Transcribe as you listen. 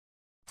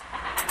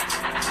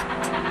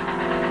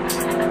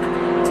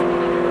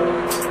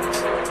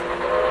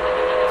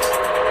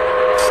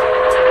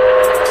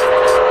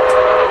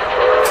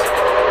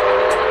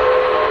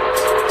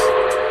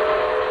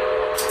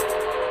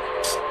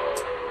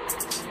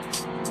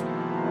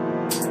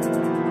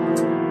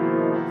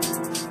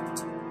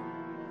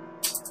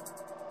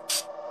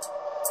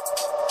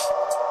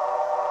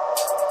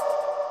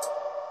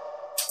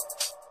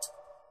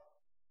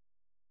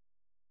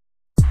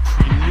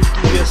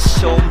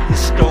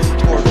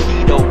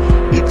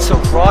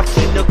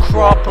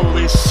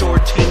Atlas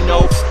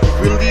Sortino.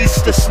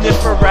 Release the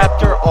sniffer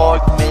raptor,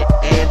 augment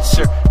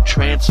answer.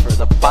 Transfer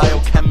the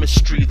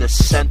biochemistry, the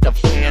scent of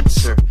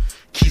cancer.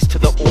 Keys to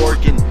the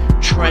organ,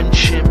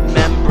 trenchant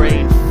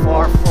membrane.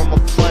 Far from a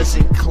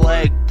pleasant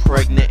clegg,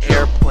 pregnant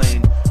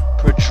airplane.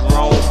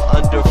 Prodrome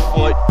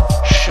underfoot,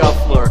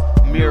 shuffler.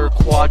 Mirror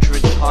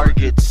quadrant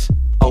targets,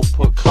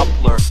 output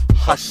coupler,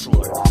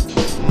 hustler.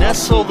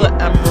 Nestle the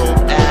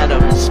emerald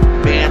atoms,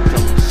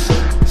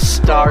 bantams.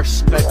 Star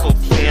speckled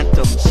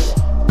phantoms,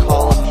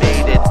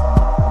 collimated.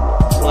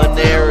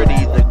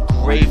 Planarity, the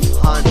grave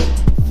hunt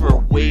for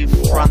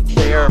wavefront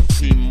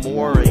therapy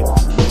mooring.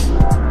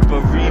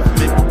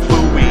 Bereavement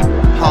buoy,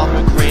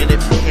 pomegranate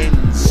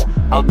pins,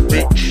 a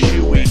bit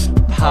chewy,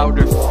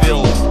 powder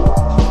filled.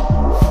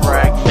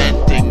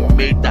 Fragmenting,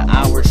 made the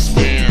hour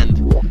stand,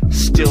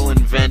 still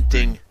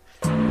inventing.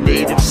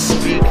 Native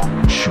speak,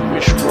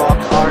 Jewish rock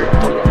art,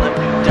 don't let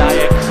me die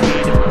at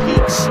creative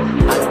peaks.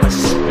 I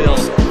must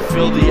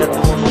fill the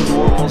abnormal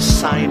normal,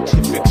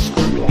 scientific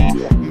scrutiny,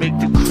 make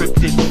the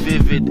cryptid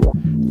vivid.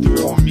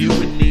 Through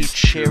mutiny,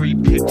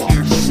 cherry-picked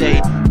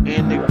hearsay,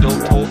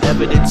 anecdotal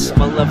evidence,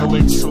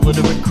 malevolent,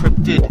 solidic,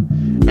 encrypted,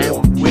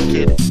 and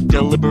wicked.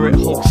 Deliberate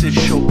hoaxes,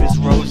 show his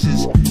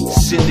roses,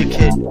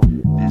 syndicate.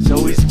 There's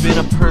always been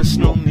a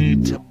personal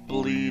need to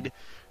bleed.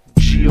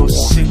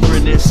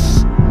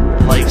 Geosynchronous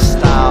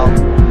lifestyle,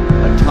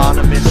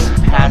 autonomous,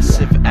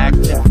 passive,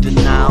 active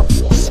denial.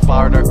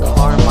 Sparta,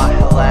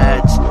 Karma,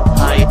 lads,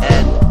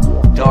 high-end,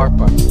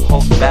 DARPA,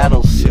 Hulk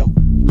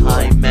battlesuit,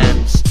 high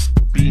mems,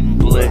 beam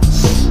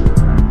blitz.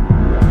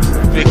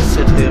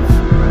 Fixative,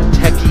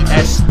 techie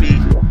SB,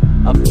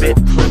 a bit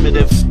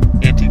primitive,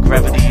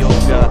 anti-gravity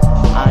yoga,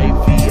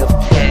 IV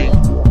of Kang,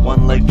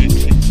 one-legged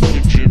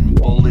pigeon,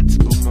 bullets,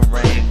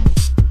 boomerang.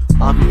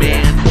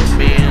 Unmanned,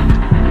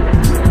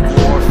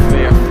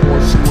 warfare,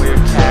 four-square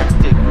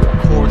tactic,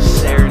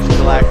 corsairs,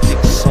 galactic,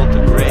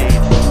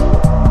 saltigrade.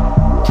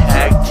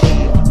 Tag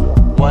team,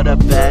 what a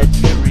bad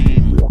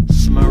dream,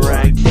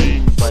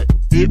 smaragdine, but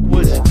it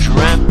was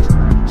dreamt.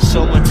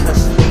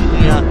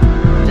 Somatesthenia,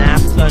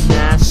 naphtha,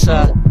 NASA,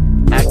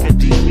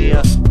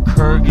 academia,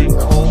 Kurgan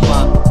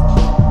coma,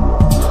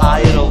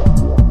 Heidel,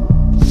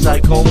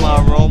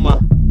 psychoma, aroma,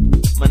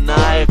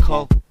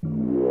 maniacal.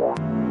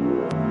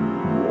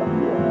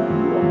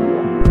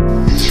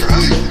 That's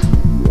right.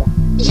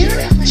 You don't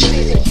have much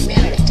faith in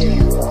humanity, do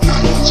you?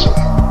 None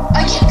whatsoever.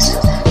 I can't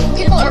accept that.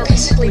 People are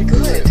basically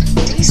good,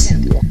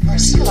 decent, we're a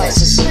civilized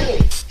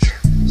society. Sure.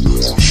 As long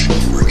as the machine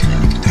is working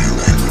and you can dial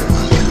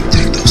 911 when you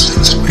take those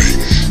things away,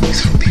 you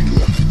throw people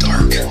in the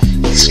dark,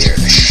 you scare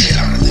the shit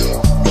out of them.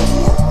 No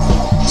more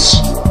rules.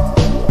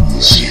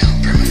 We'll see how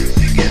primitive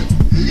they get.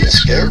 You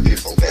scare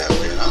people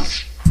badly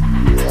enough.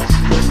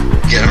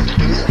 Get them to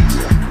do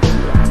anything.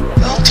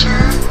 They'll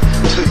turn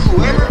to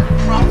whoever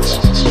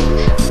promises a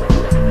solution.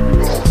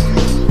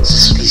 As a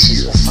species,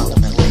 we're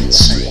fundamentally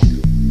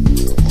insane.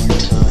 Born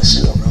to us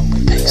in a room, we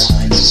pick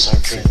sides and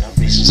start trading up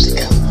reasons to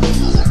kill